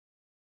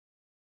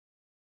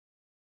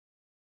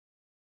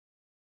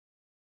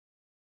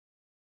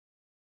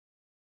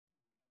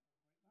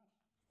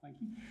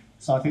Thank you.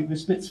 So I think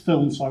this bit's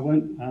filmed, so I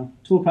won't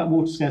talk about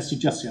water scarcity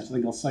just yet. I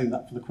think I'll save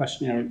that for the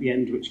questionnaire at the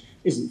end, which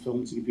isn't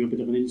filmed, to give you a bit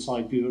of an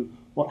inside view of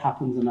what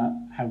happened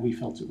and how we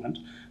felt it went.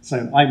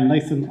 So I'm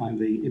Nathan, I'm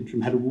the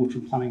Interim Head of Water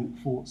and Planning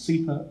for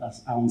SEPA.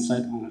 As Alan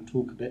said, I'm going to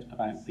talk a bit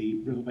about the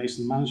River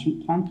Basin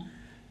Management Plan.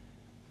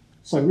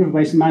 So River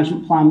Basin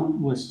Management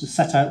Plan was to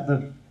set out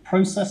the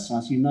process. So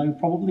as you know,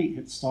 probably,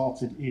 it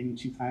started in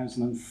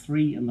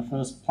 2003 and the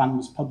first plan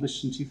was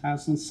published in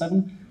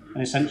 2007.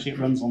 And essentially it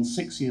runs on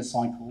 6-year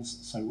cycles.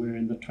 So we're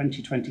in the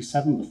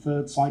 2027, the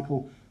third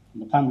cycle,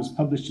 and the plan was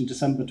published in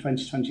December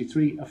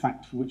 2023, a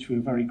fact for which we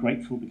were very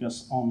grateful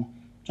because on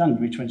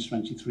January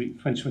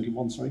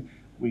 2021,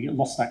 we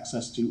lost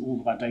access to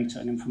all of our data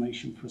and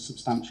information for a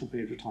substantial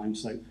period of time.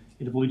 So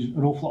it avoided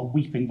an awful lot of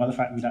weeping by the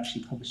fact we'd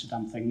actually published a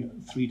damn thing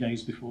 3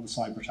 days before the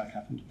cyber attack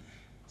happened.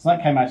 So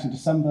that came out in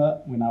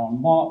December. We're now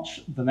on March.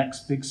 The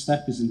next big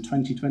step is in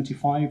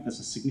 2025. There's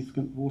a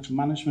significant water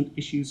management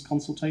issues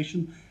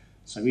consultation.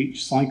 So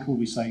each cycle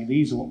we say,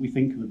 these are what we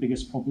think are the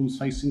biggest problems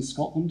facing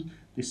Scotland.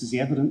 This is the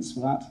evidence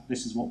for that.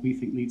 This is what we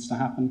think needs to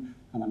happen.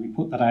 And then we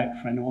put that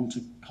out for anyone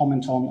to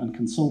comment on and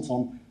consult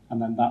on.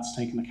 And then that's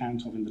taken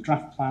account of in the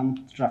draft plan.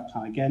 The draft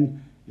plan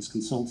again is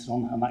consulted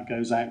on, and that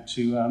goes out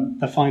to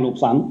the final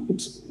plan,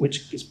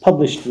 which is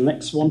published, the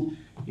next one,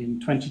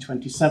 in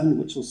 2027,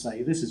 which will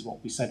say this is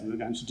what we said we were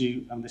going to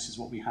do and this is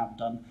what we have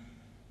done.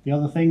 The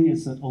other thing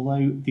is that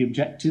although the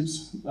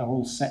objectives are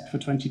all set for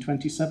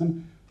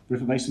 2027,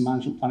 River Basin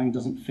Management Planning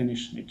doesn't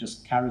finish, it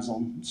just carries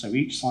on. So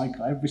each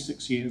cycle, every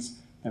 6 years,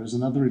 there is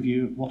another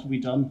review of what have we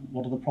done,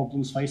 what are the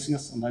problems facing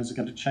us, and those are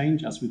going to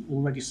change, as we've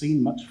already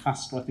seen, much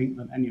faster, I think,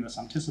 than any of us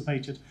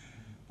anticipated.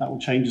 That will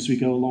change as we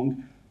go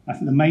along. I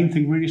think the main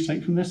thing really to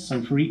take from this,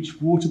 so for each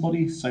water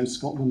body, so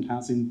Scotland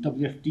has in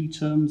WFD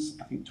terms,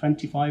 I think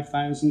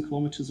 25,000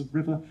 kilometres of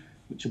river,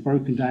 which are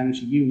broken down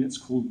into units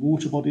called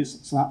water bodies.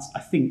 So that's,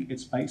 I think,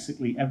 it's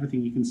basically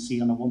everything you can see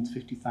on a 1 to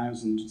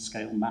 50,000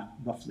 scale map,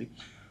 roughly.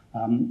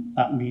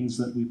 That means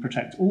that we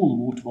protect all the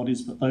water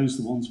bodies, but those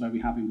are the ones where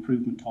we have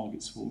improvement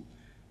targets for.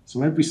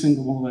 So every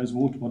single one of those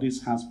water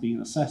bodies has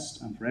been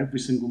assessed, and for every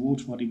single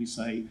water body we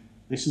say,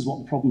 this is what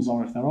the problems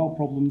are if there are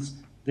problems,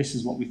 this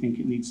is what we think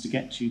it needs to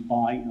get to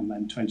by, and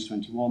then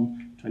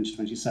 2021,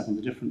 2027,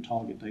 the different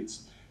target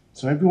dates.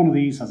 So every one of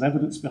these has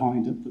evidence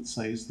behind it that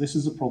says this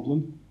is a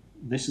problem,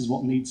 this is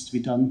what needs to be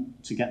done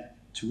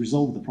to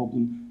resolve the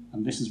problem,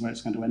 and this is where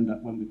it's going to end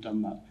up when we've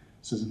done that.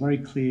 So there's a very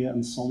clear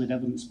and solid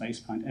evidence base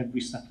behind every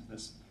step of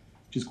this,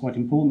 which is quite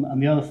important.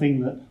 And the other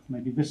thing that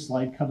maybe this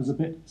slide covers a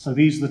bit, so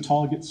these are the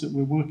targets that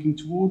we're working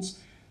towards.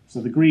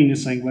 So the green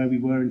is saying where we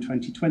were in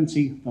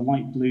 2020, the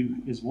light blue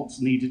is what's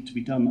needed to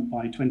be done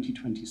by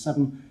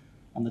 2027,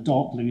 and the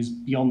dark blue is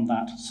beyond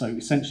that. So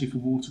essentially for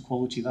water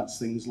quality, that's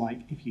things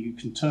like if you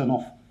can turn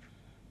off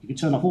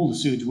all the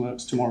sewage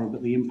works tomorrow,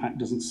 but the impact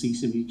doesn't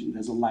cease immediately,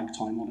 there's a lag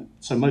time on it.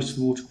 So most of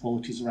the water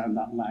quality is around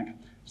that lag.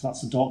 So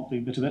that's the dark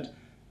blue bit of it.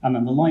 And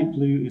then the light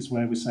blue is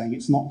where we're saying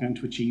it's not going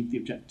to achieve the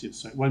objective,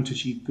 so it won't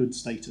achieve good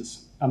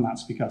status. And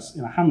that's because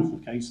in a handful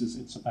of cases,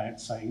 it's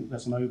about saying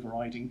there's an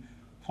overriding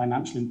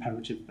financial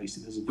imperative.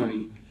 Basically, there's a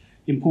very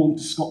important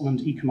to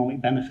Scotland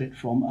economic benefit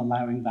from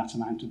allowing that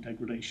amount of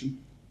degradation.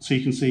 So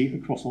you can see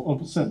across,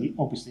 certainly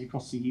obviously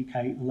across the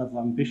UK, the level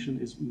of ambition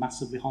is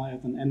massively higher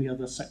than any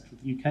other sector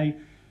of the UK.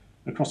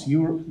 Across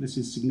Europe, this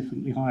is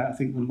significantly higher, I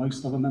think, than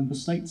most other member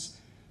states.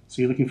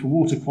 So you're looking for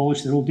water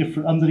quality, they're all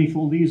different. Underneath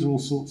all these are all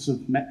sorts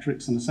of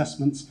metrics and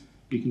assessments.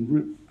 You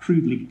can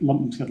crudely lump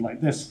them together like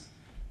this.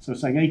 So we're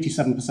saying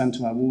 87%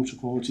 of our water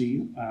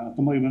quality at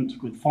the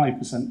moment, with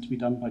 5% to be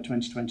done by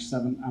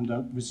 2027 and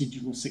a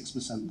residual of 6%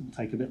 that will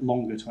take a bit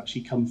longer to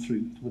actually come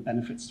through for the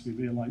benefits to be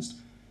realised.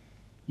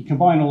 You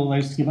combine all of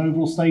those to give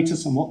overall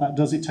status, and what that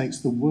does, it takes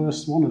the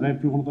worst one of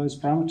every one of those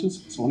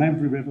parameters. So on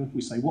every river, we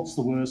say, what's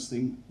the worst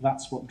thing?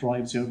 That's what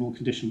drives the overall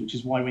condition, which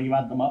is why when you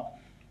add them up,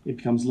 it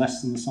becomes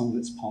less than the sum of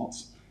its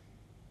parts.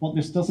 What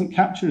this doesn't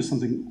capture is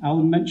something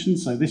Alan mentioned,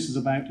 so this is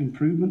about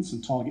improvements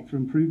and target for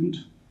improvement.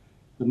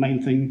 The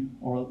main thing,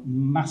 or a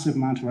massive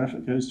amount of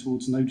effort, goes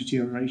towards no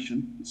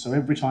deterioration. So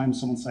every time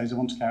someone says, I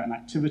want to carry out an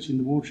activity in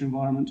the water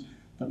environment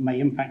that may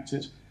impact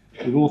it,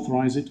 we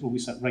authorise it or we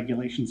set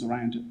regulations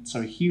around it. So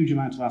a huge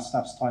amount of our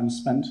staff's time is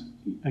spent.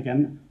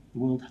 Again, the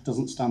world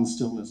doesn't stand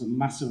still. There's a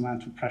massive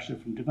amount of pressure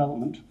from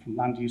development, from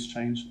land use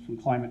change, from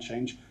climate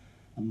change.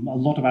 And a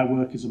lot of our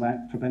work is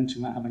about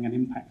preventing that having an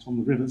impact on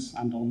the rivers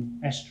and on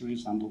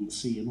estuaries and on the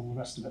sea and all the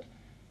rest of it.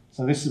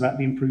 So this is about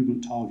the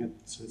improvement target.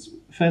 So it's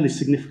a fairly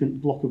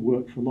significant block of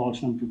work for a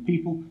large number of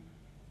people.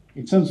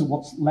 In terms of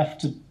what's left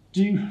to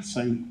do,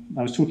 so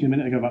I was talking a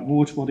minute ago about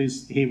water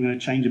bodies. Here we're going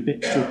to change a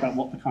bit to talk about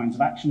what the kinds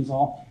of actions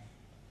are.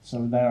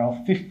 So there are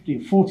 40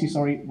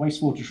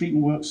 wastewater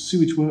treatment works,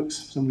 sewage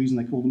works, for some reason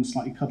they call them a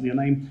slightly cuddlier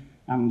name,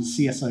 and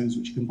CSOs,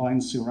 which are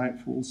combined sewer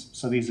outfalls.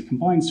 So these are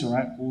combined sewer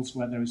outfalls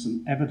where there is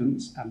an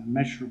evidence and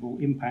measurable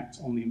impact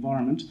on the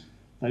environment.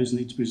 Those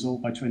need to be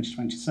resolved by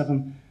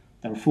 2027.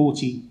 There are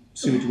 40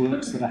 sewage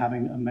works that are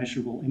having a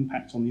measurable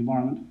impact on the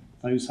environment.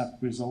 Those have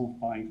to be resolved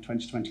by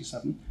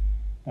 2027.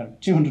 There are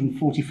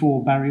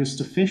 244 barriers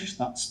to fish.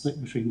 That's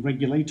split between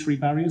regulatory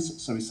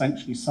barriers, so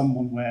essentially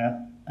someone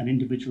where an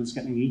individual is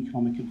getting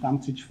economic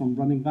advantage from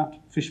running that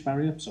fish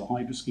barrier, so a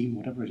hydro scheme,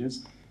 whatever it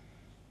is.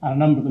 And a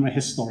number of them are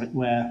historic,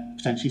 where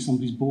potentially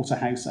somebody's bought a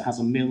house that has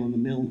a mill, and the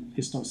mill,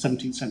 historic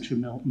 17th century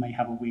mill, may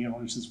have a weir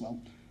on it as well.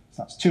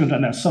 So that's 200,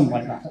 and there are some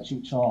like that actually,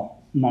 which are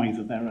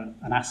neither. They're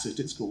an asset,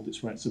 it's called,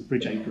 it's where it's a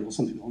bridge acre or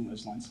something along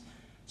those lines.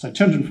 So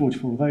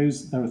 244 of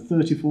those. There are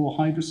 34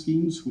 hydro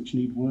schemes which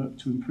need work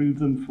to improve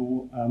them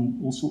for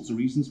all sorts of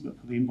reasons, but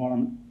for the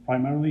environment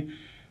primarily.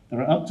 There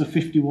are up to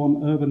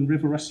 51 urban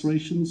river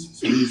restorations.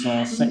 So these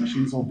are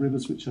sections of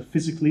rivers which are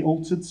physically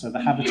altered, so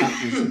the habitat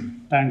is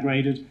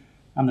downgraded.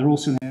 And they're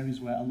also in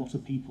areas where a lot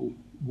of people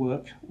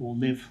work or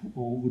live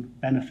or would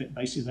benefit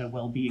basically their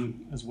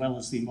well-being as well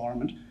as the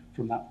environment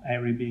from that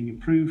area being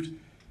improved.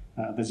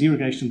 There's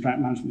irrigation and drought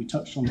management we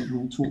touched on that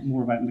we'll talk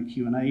more about in the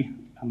Q&A.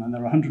 And then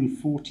there are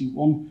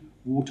 141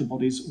 water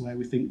bodies where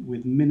we think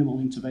with minimal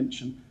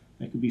intervention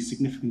there could be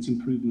significant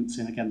improvements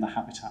in, again, the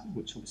habitat,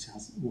 which obviously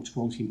has water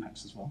quality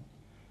impacts as well.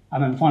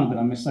 And then the final bit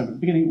I missed over at the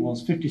beginning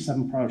was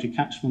 57 priority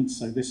catchments.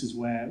 So this is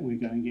where we're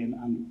going in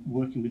and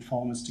working with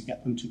farmers to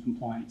get them to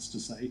compliance, to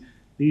say,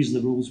 these are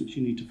the rules which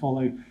you need to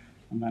follow,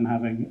 and then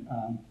having,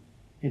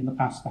 in the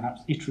past,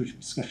 perhaps iterative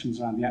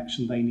discussions around the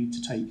action they need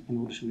to take in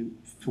order to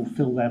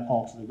fulfil their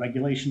part of the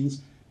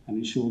regulations and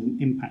ensure the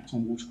impact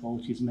on water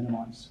quality is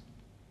minimised.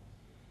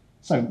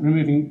 So,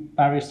 removing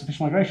barriers to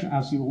fish migration,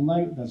 as you all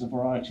know, there's a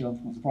variety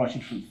of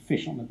different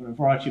fish on there, but a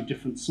variety of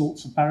different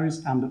sorts of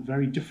barriers and at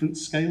very different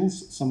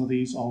scales. Some of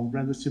these are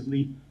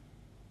relatively,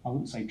 I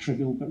wouldn't say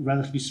trivial, but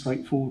relatively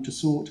straightforward to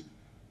sort.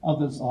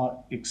 Others are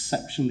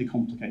exceptionally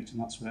complicated,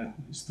 and that's where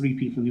there's 3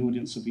 people in the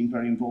audience have been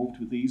very involved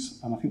with these.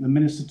 And I think the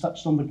Minister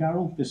touched on the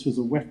Garrel. This was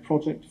a WEF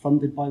project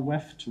funded by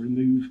WEF to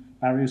remove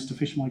barriers to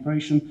fish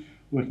migration,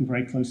 working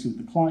very closely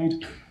with the Clyde.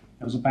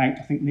 There was about,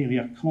 I think, nearly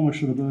a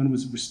kilometre of the burn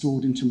was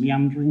restored into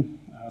meandering.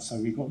 So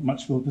we've got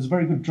much more. There's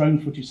very good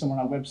drone footage somewhere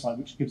on our website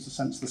which gives a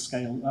sense of the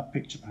scale. That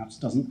picture perhaps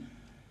doesn't.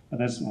 But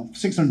there's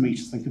 600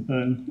 metres they could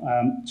burn.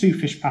 2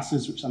 fish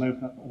passes, which then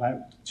open up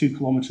about 2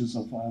 kilometres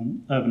of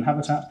urban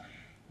habitat.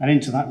 And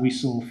into that we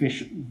saw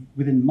fish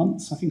within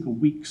months, I think, or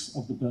weeks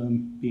of the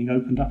burn being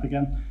opened up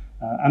again.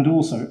 And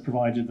also it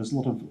provided, there's a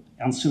lot of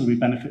ancillary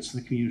benefits to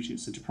the community.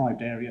 It's a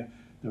deprived area.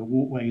 There are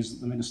walkways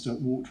that the Minister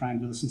walked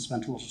around with us and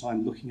spent a lot of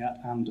time looking at,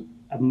 and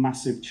a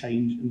massive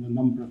change in the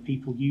number of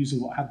people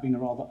using what had been a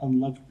rather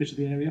unloved bit of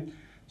the area.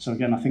 So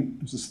again, I think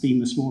there was this theme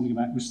this morning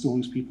about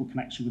restoring people's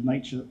connection with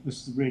nature.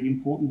 This is really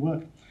important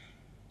work.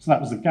 So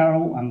that was the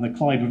Garrel, and the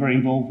Clyde were very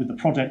involved with the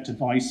project,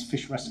 advice,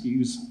 fish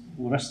rescues,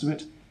 all the rest of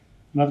it.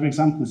 Another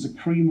example is the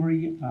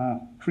creamery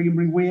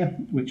weir,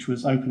 which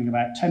was opening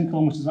about 10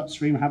 kilometres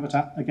upstream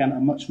habitat. Again, a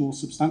much more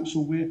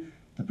substantial weir.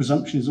 The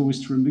presumption is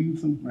always to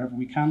remove them wherever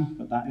we can,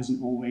 but that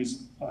isn't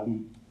always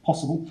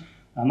possible.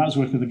 And that was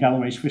working with the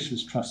Galloway's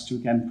Fisheries Trust to,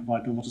 again,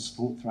 provide a lot of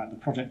support throughout the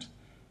project.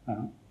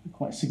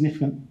 Quite a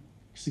significant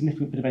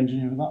bit of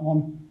engineering with that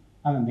one.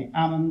 And then the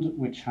Amond,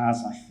 which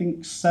has, I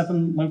think,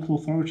 7 local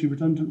authority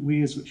redundant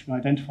weirs which have been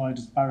identified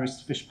as barriers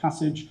to fish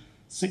passage.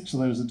 6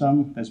 of those are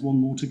done. There's 1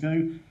 more to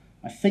go.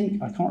 I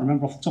can't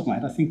remember off the top of my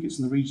head, I think it's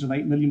in the region of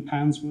 £8 million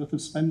worth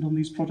of spend on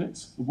these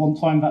projects. At one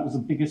time, that was the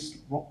biggest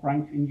rock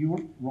rank in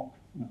Europe.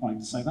 I can't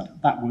even say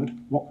that word,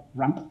 rock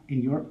ramp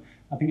in Europe.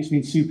 I think it's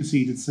been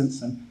superseded since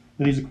then.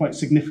 But these are quite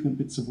significant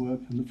bits of work,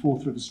 and the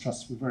Forth Rivers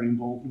Trust were very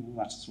involved in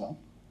all that as well.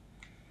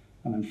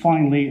 And then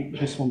finally,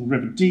 this one, the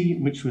River Dee,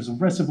 which was a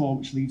reservoir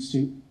which leads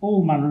to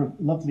all manner of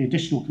lovely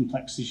additional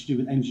complexities to do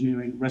with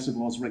engineering,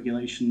 reservoirs,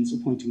 regulations,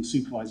 appointing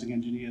supervising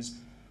engineers,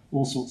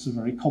 all sorts of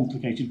very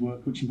complicated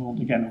work, which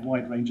involved, again, a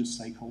wide range of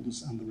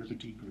stakeholders and the River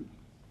Dee group.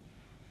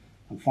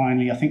 And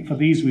finally, I think for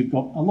these, we've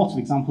got a lot of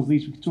examples of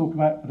these we could talk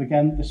about, but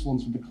again, this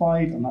one's with the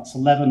Clyde, and that's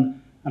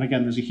 11. And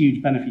again, there's a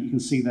huge benefit you can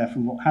see there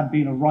from what had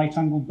been a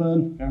right-angle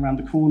burn, going around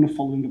the corner,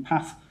 following a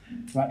path,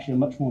 to actually a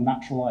much more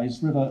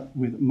naturalised river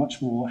with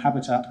much more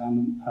habitat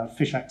and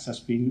fish access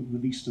being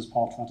released as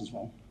part of that as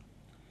well.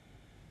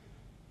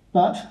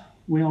 But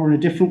we are in a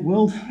different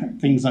world.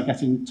 Things are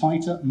getting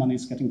tighter,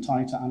 money's getting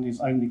tighter, and is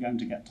only going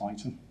to get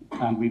tighter.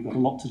 And we've got a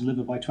lot to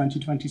deliver by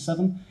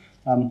 2027.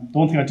 The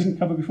one thing I didn't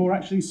cover before,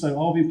 actually, so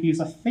RBP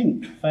is, I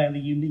think, fairly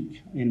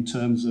unique in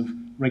terms of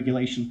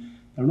regulation.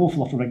 There are an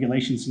awful lot of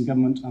regulations in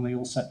government, and they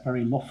all set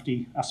very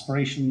lofty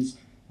aspirations,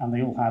 and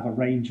they all have a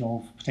range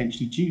of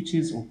potentially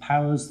duties or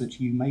powers that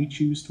you may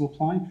choose to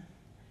apply.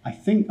 I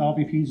think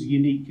RBP is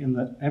unique in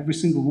that every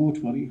single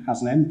water body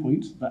has an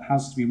endpoint that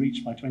has to be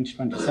reached by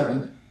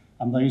 2027,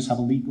 and those have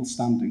a legal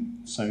standing.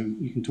 So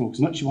you can talk as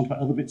much as you want about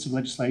other bits of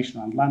legislation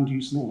around land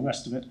use and all the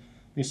rest of it.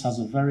 This has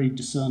a very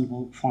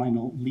discernible,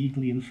 final,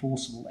 legally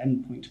enforceable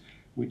endpoint,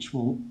 which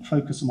will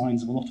focus the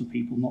minds of a lot of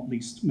people, not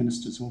least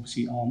ministers, who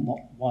obviously are not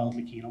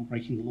wildly keen on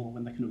breaking the law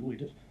when they can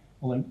avoid it,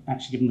 although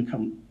actually given the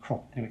current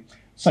crop. Anyway,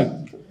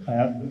 so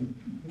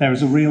there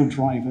is a real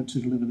driver to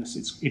deliver this.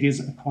 It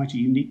is quite a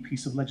unique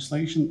piece of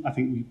legislation. I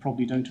think we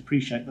probably don't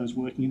appreciate those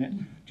working in it,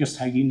 just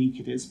how unique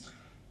it is.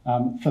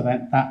 for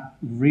that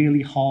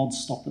really hard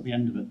stop at the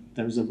end of it.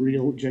 There is a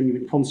real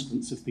genuine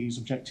consequence if these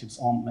objectives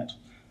aren't met.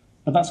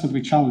 But that's going to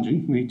be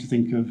challenging. We need to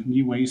think of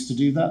new ways to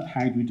do that.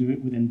 How do we do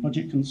it within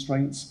budget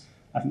constraints?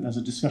 I think there's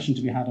a discussion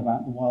to be had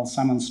about the Wild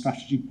Salmon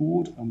Strategy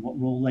Board and what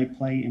role they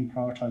play in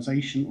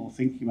prioritisation or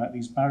thinking about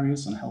these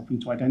barriers and helping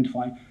to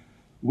identify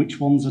which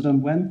ones are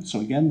done when. So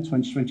again,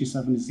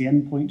 2027 is the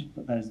end point,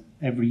 but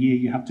every year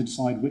you have to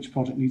decide which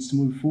project needs to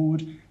move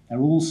forward. There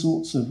are all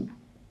sorts of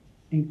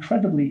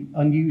incredibly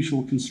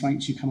unusual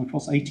constraints you come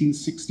across.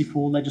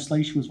 1864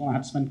 legislation was one I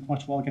had to spend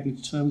quite a while getting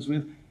to terms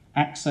with.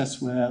 Access,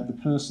 where the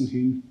person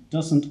who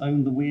doesn't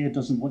own the weir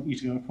doesn't want you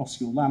to go across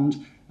your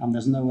land, and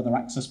there's no other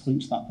access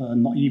point to that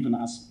burn, not even,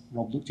 as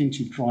Rob looked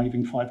into,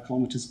 driving 5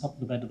 kilometres up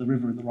the bed of the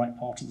river in the right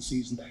part of the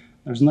season.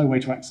 There's no way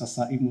to access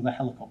that even with a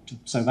helicopter.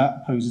 So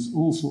that poses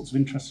all sorts of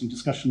interesting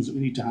discussions that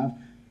we need to have,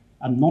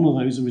 and none of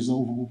those are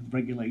resolvable with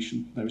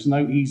regulation. There is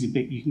no easy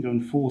bit you can go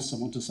and force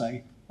someone to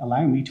say,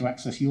 allow me to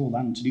access your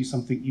land to do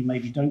something you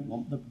maybe don't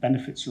want that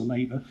benefits your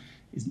neighbour,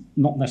 is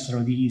not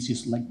necessarily the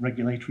easiest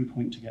regulatory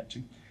point to get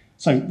to.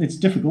 So it's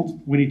difficult.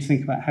 We need to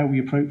think about how we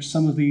approach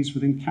some of these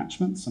within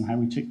catchments and how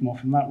we tick them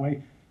off in that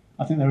way.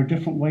 I think there are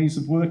different ways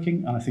of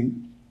working, and I think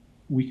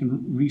we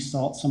can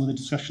restart some of the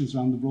discussions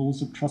around the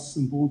roles of trusts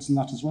and boards and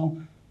that as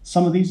well.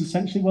 Some of these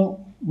essentially,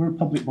 well, we're a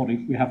public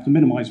body. We have to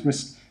minimise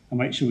risk and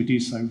make sure we do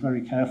so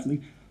very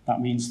carefully.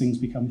 That means things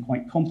become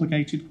quite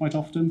complicated quite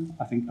often.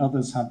 I think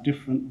others have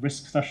different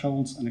risk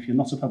thresholds, and if you're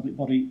not a public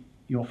body,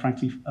 you're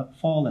frankly at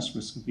far less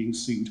risk of being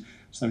sued.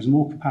 So there's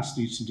more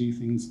capacity to do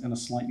things in a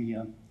slightly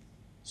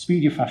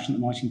speedier fashion that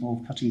might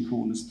involve cutting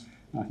corners.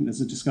 And I think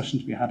there's a discussion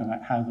to be had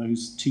about how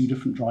those two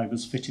different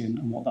drivers fit in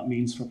and what that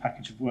means for a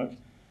package of work.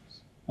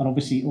 And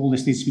obviously all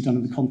this needs to be done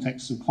in the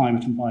context of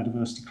climate and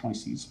biodiversity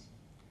crises.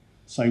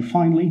 So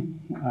finally,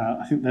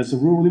 I think there's the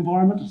rural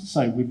environment.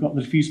 So we've got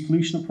the diffuse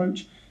pollution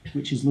approach,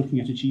 which is looking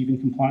at achieving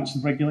compliance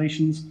with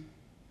regulations.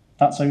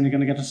 That's only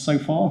going to get us so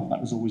far. That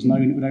was always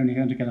known it would only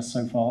going to get us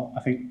so far.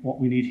 I think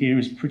what we need here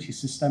is pretty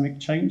systemic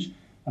change.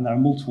 And there are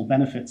multiple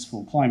benefits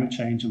for climate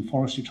change and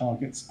forestry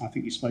targets. I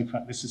think you spoke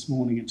about this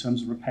morning in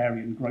terms of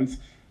riparian growth,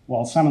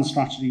 wild salmon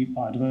strategy,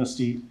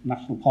 biodiversity,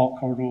 national park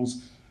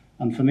corridors.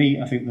 And for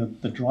me, I think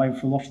the drive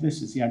for a lot of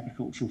this is the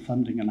agricultural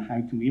funding and how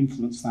can we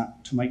influence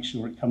that to make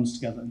sure it comes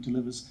together and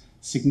delivers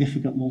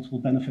significant multiple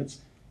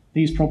benefits.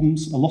 These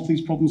problems, a lot of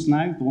these problems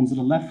now, the ones that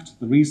are left,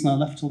 the reason they're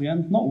left till the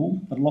end, not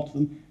all, but a lot of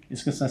them, is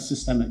because they're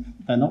systemic.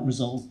 They're not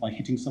resolved by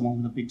hitting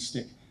someone with a big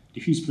stick.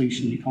 Diffuse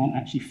pollution, you can't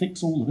actually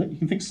fix all of it. You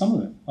can fix some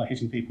of it by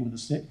hitting people with a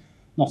stick,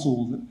 not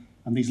all of it.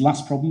 And these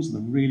last problems are the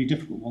really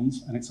difficult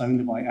ones, and it's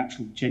only by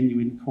actual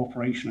genuine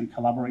cooperation and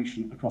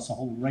collaboration across a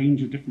whole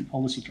range of different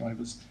policy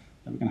drivers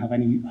that we're going to have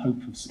any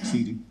hope of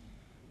succeeding.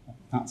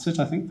 That's it,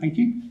 I think. Thank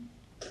you.